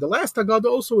available. And the last Haggadah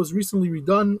also was recently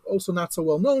redone, also not so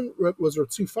well known. Was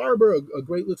Ratzi Farber, a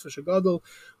great Litvish Haggadah,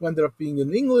 who ended up being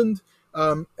in England.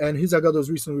 And his Haggadah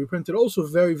was recently reprinted. Also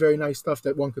very, very nice stuff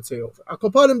that one could say over.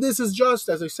 Akopanim, this is just,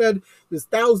 as I said, there's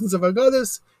thousands of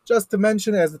Haggadahs. Just to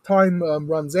mention, as the time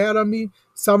runs out on me,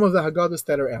 some of the Haggadahs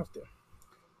that are out there.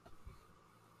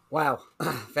 Wow,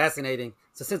 fascinating.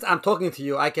 So since I'm talking to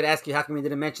you, I could ask you how come you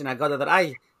didn't mention Haggadah that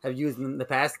I have used in the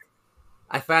past.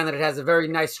 I found that it has a very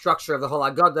nice structure of the whole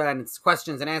Haggadah, and its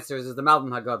questions and answers is the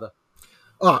Malbim Haggadah.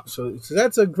 So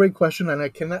that's a great question, and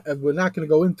we're not going to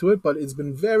go into it, but it's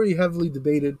been very heavily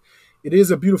debated. It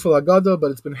is a beautiful Haggadah, but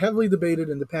it's been heavily debated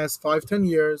in the past 5-10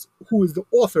 years. Who is the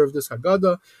author of this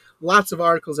Haggadah? Lots of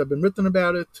articles have been written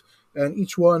about it, and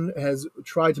each one has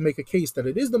tried to make a case that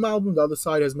it is the Malbim. The other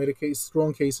side has made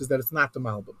strong cases that it's not the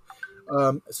Malbim.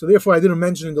 So therefore, I didn't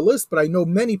mention in the list, but I know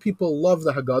many people love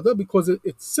the Haggadah because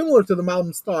it's similar to the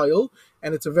Malbim style,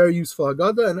 and it's a very useful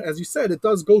Haggadah. And as you said, it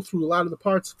does go through a lot of the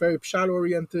parts, very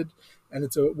pshat-oriented, and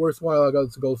it's a worthwhile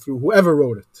Haggadah to go through, whoever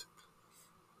wrote it.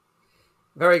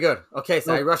 Very good. Okay,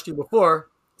 so I rushed you before,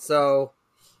 so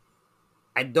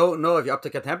I don't know if you're up to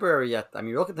contemporary yet. I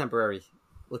mean, real contemporary.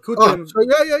 Likutim.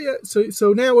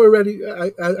 So now we're ready.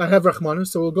 I have Rachmanis,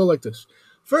 so we'll go like this.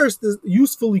 First is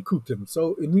useful likutim.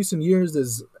 So in recent years,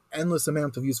 there's endless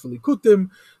amount of useful likutim.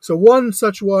 So one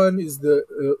such one is the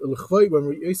L'chvay,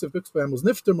 when Yosef Bixbam was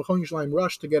nifter, Mechon Yishlayim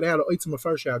rushed to get out of Eitzim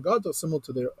Afarshi Haggadah, similar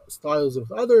to their styles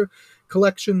of other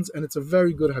collections, and it's a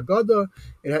very good Haggadah.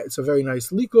 It's a very nice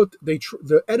likut.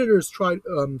 The editors try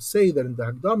say that in the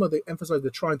Hagdama they emphasize they're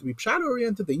trying to be pshat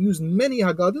oriented. They use many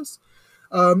Haggadahs,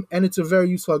 and it's a very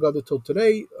useful Haggadah till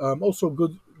today. Also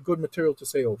good material to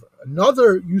say over.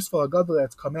 Another useful Haggadah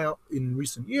that's come out in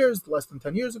recent years, less than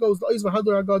 10 years ago, is the Oz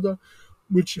V'Hadar Haggadah,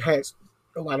 which has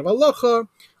a lot of halacha,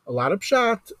 a lot of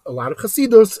pshat, a lot of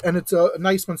chasidus, and it's a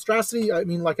nice monstrosity. I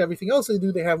mean, like everything else they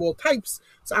do, they have all types.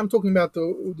 So I'm talking about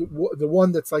the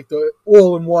one that's like the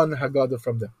all-in-one Haggadah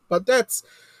from them. But that's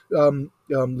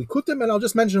likutim, and I'll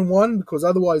just mention one because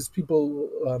otherwise people,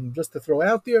 just to throw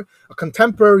out there, a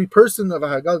contemporary person of a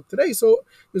Haggadah today. So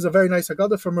there's a very nice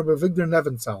Haggadah from Rabbi Victor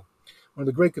Neventhal, one of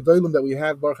the great Gedolim that we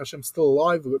have, Baruch Hashem, still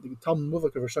alive, the Talmud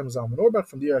Muvak of Hashem Zalman Auerbach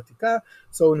from the Eratika.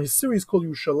 So in his series called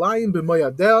Yushalayim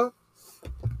B'Moyadeh,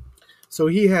 so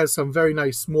he has some very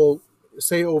nice small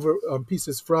say over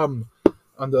pieces for the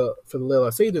Leil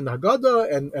HaSeder and the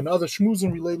Haggadah, and other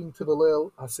shmuzim relating to the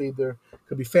Leil HaSeder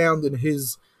could be found in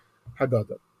his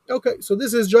Haggadah. Okay, so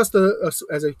this is just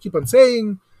as I keep on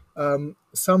saying,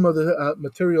 some of the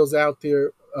materials out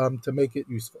there to make it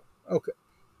useful. Okay.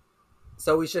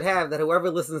 So we should have that whoever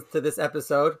listens to this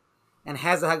episode and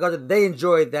has a Haggadah they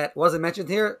enjoyed that wasn't mentioned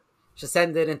here should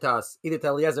send it in to us, either to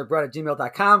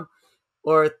eliezerbrot@gmail.com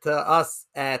or to us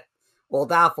at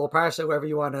Waldaf or Parsha, wherever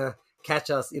you want to catch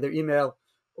us, either email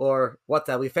or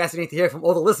WhatsApp. We're fascinated to hear from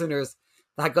all the listeners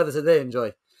the Haggadahs that they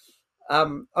enjoy.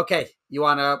 Okay, you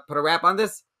want to put a wrap on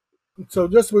this? So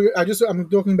I'm going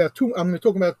to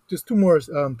talk about just two more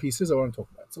pieces I want to talk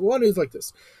about. So one is like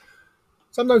this.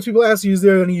 Sometimes people ask you, is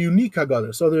there any unique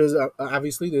Haggadah? So there's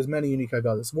many unique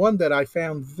Haggadahs. One that I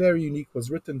found very unique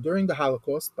was written during the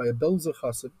Holocaust by a Belzer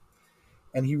Chassid,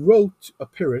 and he wrote a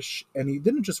pirush, and he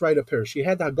didn't just write a pirush. He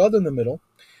had the Haggadah in the middle,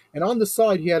 and on the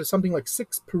side he had something like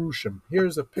 6 perushim.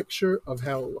 Here's a picture of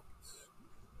how it looked.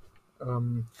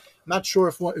 Not sure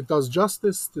if it does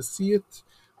justice to see it,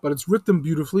 but it's written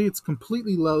beautifully. It's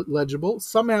completely legible.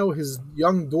 Somehow his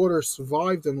young daughter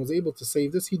survived and was able to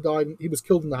save this. He died. He was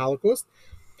killed in the Holocaust,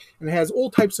 and it has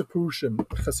all types of perushim.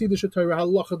 Chassidish Torah,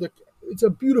 halacha. It's a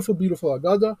beautiful, beautiful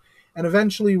Haggadah, and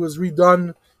eventually was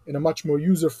redone in a much more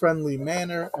user-friendly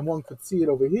manner. And one could see it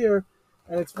over here,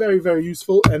 and it's very, very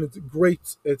useful, and it's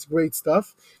great. It's great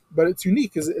stuff, but it's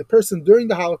unique. As a person during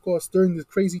the Holocaust, during the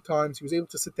crazy times, he was able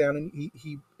to sit down and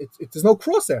there's no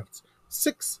cross-outs.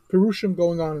 6 perushim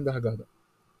going on in the Haggadah.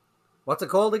 What's it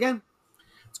called again?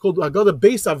 It's called Haggadah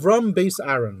Beis Avram Beis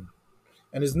Aaron.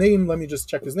 And his name, let me just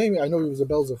check his name. I know he was a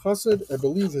Belzer Chassid. I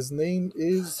believe his name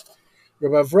is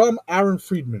Rabbi Avram Aaron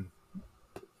Friedman.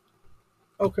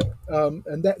 Okay,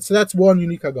 so that's one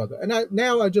unique Haggadah. And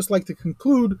now I'd just like to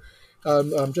conclude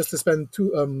just to spend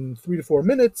 3 to 4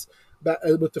 minutes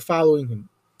with the following.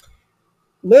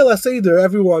 Leil Seder,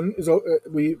 everyone is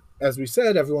as we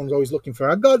said, everyone's always looking for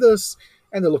Haggadahs,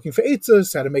 and they're looking for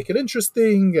eitzes, how to make it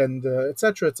interesting, and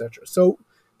etc. etc. So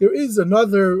there is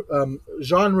another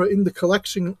genre in the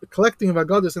collecting of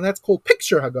Haggadahs, and that's called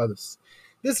picture Haggadahs.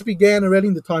 This began already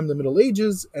in the time of the Middle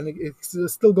Ages, and it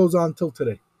still goes on till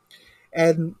today.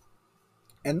 And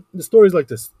the story is like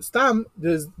this. In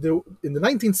the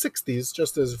 1960s,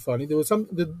 just as funny, there was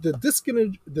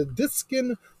the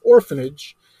Diskin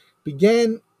orphanage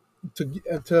began to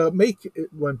get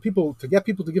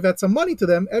people to give out some money to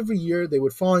them. Every year they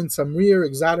would find some rare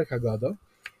exotic Haggadah,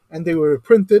 and they were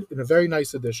printed in a very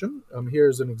nice edition.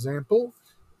 Here's an example.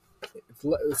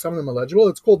 Some of them are legible.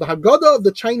 It's called the Haggadah of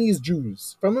the Chinese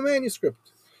Jews, from a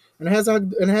manuscript. And it has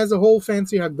a whole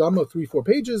fancy Haggadah of 3-4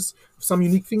 pages, some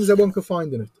unique things that one could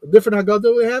find in it. A different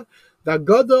Haggadah we have, the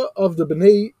Haggadah of the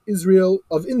Bnei Israel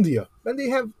of India. And they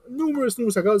have numerous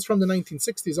Haggadahs from the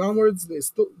 1960s onwards. They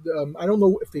still, I don't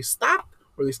know if they stopped,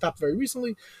 or they stopped very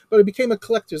recently, but it became a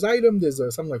collector's item. There's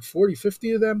something like 40,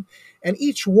 50 of them. And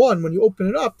each one, when you open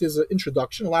it up, there's an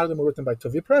introduction. A lot of them are written by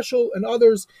Tovia Preschel and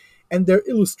others, and they're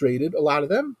illustrated, a lot of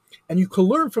them. And you can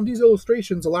learn from these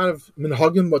illustrations a lot of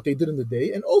minhagim, what they did in the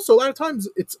day. And also, a lot of times,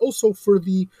 it's also for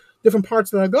the different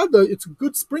parts of the Haggadah. It's a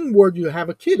good springboard. You have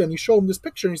a kid, and you show him this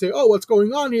picture, and you say, oh, what's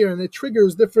going on here? And it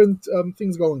triggers different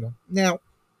things going on. Now,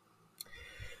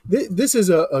 this is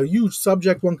a huge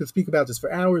subject. One could speak about this for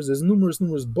hours. There's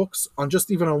numerous books on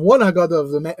just even on one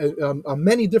Haggadah of on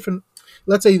many different.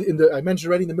 Let's say I mentioned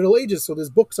already in the Middle Ages. So there's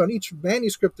books on each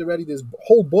manuscript already. There's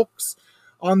whole books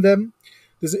on them.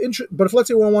 But if let's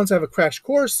say one wants to have a crash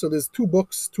course, so there's two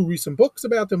recent books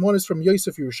about them. One is from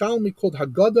Yosef Yerushalmi called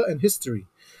Haggadah and History,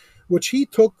 which he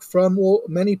took from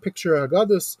many picture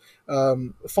Haggadahs,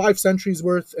 5 centuries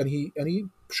worth, and he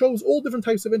shows all different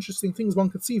types of interesting things one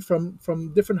could see from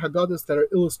different Haggadahs that are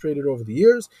illustrated over the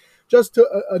years. Just to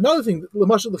another thing, the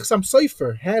Chassam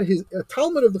Sofer had a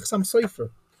Talmud of the Chassam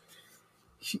Sofer.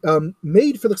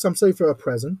 Made for the Chassam Sofer a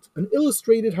present, an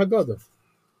illustrated Haggadah.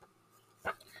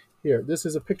 Here, this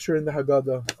is a picture in the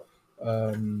Haggadah.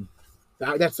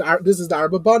 This is the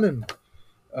Arba Banim.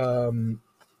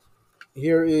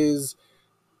 Here is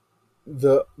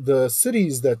the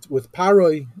cities that with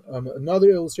Paroi, another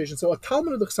illustration. So a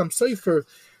Talmud of the Chassam Sofer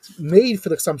made for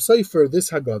the Chassam Sofer this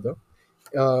Haggadah,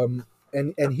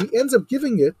 and he ends up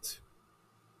giving it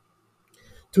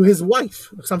to his wife.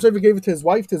 The Chassam Sofer gave it to his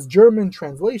wife. This German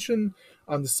translation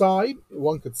on the side,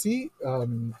 one could see,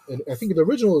 and I think the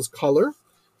original is color.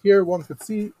 Here one could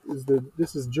see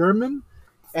this is German,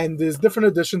 and there's different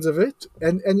editions of it,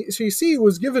 and so you see it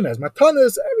was given as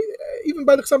matanas, even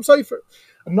by the Chassam Sofer.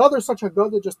 Another such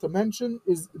Haggadah, just to mention,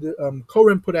 is the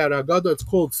Koren put out a Haggadah. It's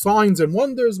called Signs and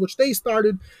Wonders, which they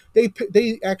started. They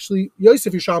actually,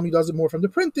 Yosef Yerushalmi does it more from the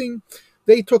printing.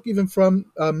 They took even from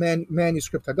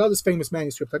manuscript Haggadahs, famous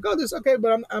manuscript Haggadahs. Okay,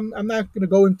 but I'm not going to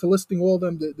go into listing all of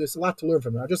them. There's a lot to learn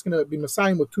from them. I'm just going to be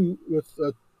Messiah with two,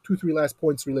 3 last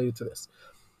points related to this.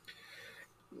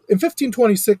 In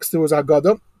 1526, there was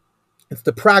Haggadah. It's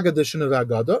the Prague edition of the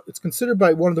Haggadah. It's considered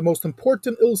by one of the most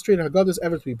important illustrated Haggadahs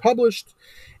ever to be published.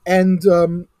 And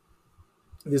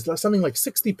there's something like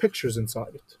 60 pictures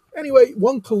inside it. Anyway,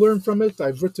 one can learn from it.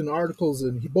 I've written articles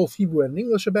in both Hebrew and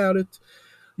English about it.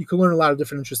 You can learn a lot of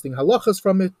different interesting halachas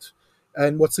from it.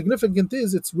 And what's significant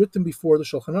is it's written before the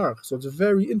Shulchan Aruch. So it's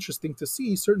very interesting to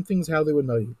see certain things, how they would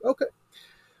know you. Okay.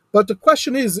 But the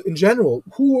question is, in general,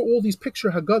 who are all these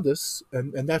picture Haggadahs?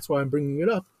 And that's why I'm bringing it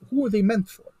up. Who are they meant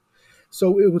for?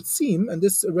 So it would seem, and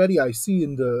this already I see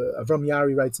in the Avram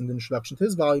Yari writes in the introduction to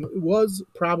his volume, it was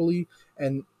probably,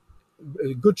 and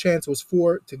a good chance was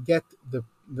to get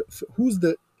who's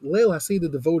the Leil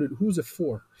HaSeder devoted, who's it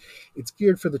for? It's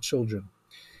geared for the children.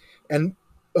 And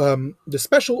the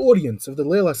special audience of the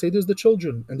Leil HaSeder is the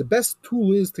children. And the best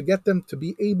tool is to get them to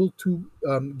be able to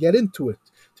get into it,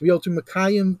 to be able to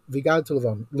Mekayim Vigad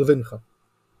Levincha.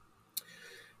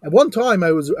 At one time,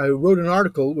 I wrote an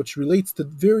article which relates to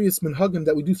various minhagim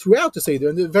that we do throughout the Seder,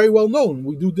 and they're very well known.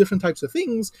 We do different types of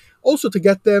things, also to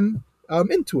get them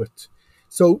into it.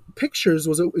 So pictures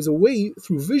is a way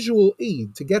through visual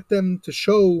aid to get them to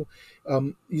show.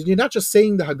 You're not just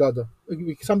saying the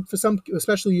Haggadah. For some,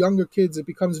 especially younger kids, it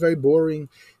becomes very boring.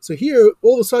 So here,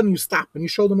 all of a sudden, you stop and you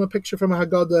show them a picture from a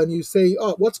Haggadah, and you say,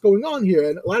 "Oh, what's going on here?"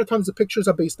 And a lot of times, the pictures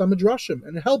are based on midrashim,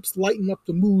 and it helps lighten up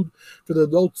the mood for the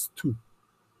adults too.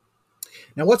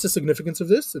 Now, what's the significance of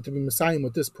this? To be Messiah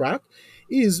with this prat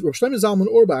is Rav Shlomo Zalman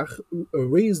Auerbach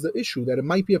raised the issue that it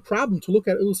might be a problem to look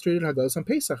at illustrated Haggadahs on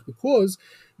Pesach because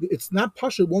it's not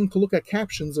pashut one to look at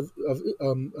captions of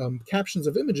captions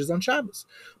of images on Shabbos.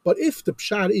 But if the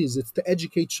pshat is it's to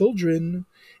educate children,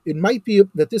 it might be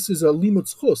that this is a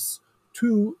limud zchus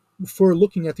for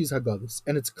looking at these Haggadahs.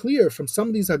 And it's clear from some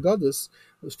of these Haggadahs,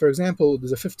 for example,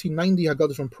 there's a 1590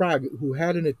 Haggadah from Prague who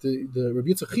had in it the Rabbi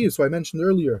Yitzchak, who I mentioned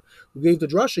earlier, who gave the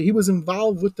drasha. He was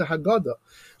involved with the Haggadah.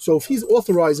 So if he's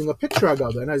authorizing a picture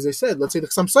Haggadah, and as I said, let's say the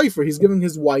Chassam Sofer, he's giving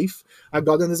his wife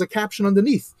Haggadah and there's a caption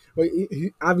underneath.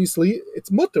 Obviously,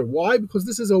 it's mutter. Why? Because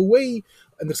this is a way.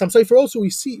 And the Chassam Sofer also,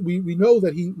 we know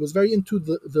that he was very into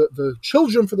the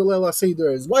children for the Leil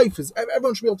HaSeder, his wife,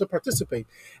 everyone should be able to participate.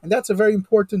 And that's a very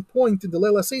important point in the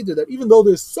Leil HaSeder, that even though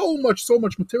there's so much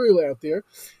material out there,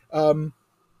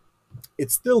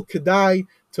 it's still kedai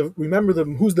to remember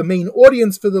them. Who's the main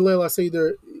audience for the Leil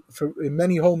HaSeder? In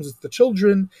many homes, it's the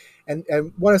children, and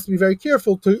one has to be very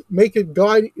careful to make it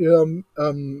guide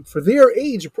for their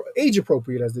age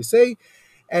appropriate, as they say,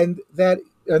 and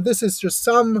this is just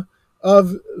some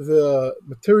of the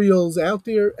materials out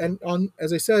there. And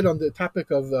as I said, on the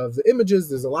topic of the images,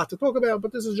 there's a lot to talk about.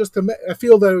 But this is just I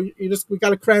feel that we got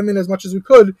to cram in as much as we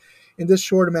could in this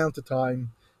short amount of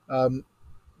time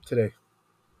today.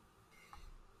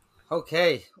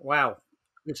 Okay, wow.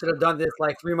 We should have done this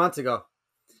like 3 months ago.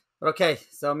 But okay,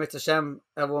 so Mitzvah Shem,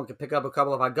 everyone can pick up a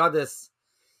couple of Haggadahs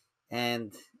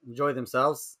and enjoy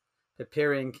themselves,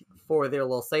 preparing for their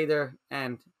little Seder.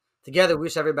 And together, we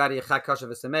wish everybody a Chag Kosher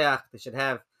v'Sameach. They should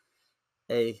have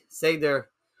a Seder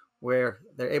where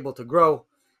they're able to grow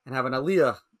and have an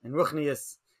Aliyah and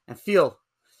Ruchnius and feel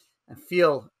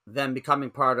them becoming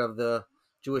part of the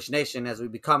Jewish nation as we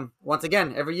become, once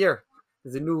again, every year.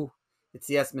 There's a new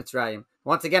Yetzias Mitzrayim.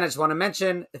 Once again, I just want to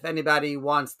mention, if anybody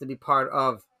wants to be part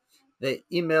of the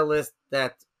email list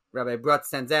that Rabbi Brodt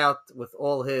sends out with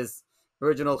all his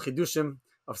original chidushim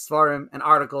of svarim and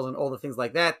articles and all the things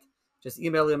like that, just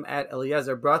email him at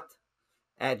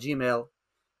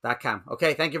eliezerbrot@gmail.com.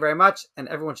 Okay, thank you very much, and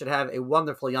everyone should have a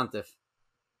wonderful Yontif.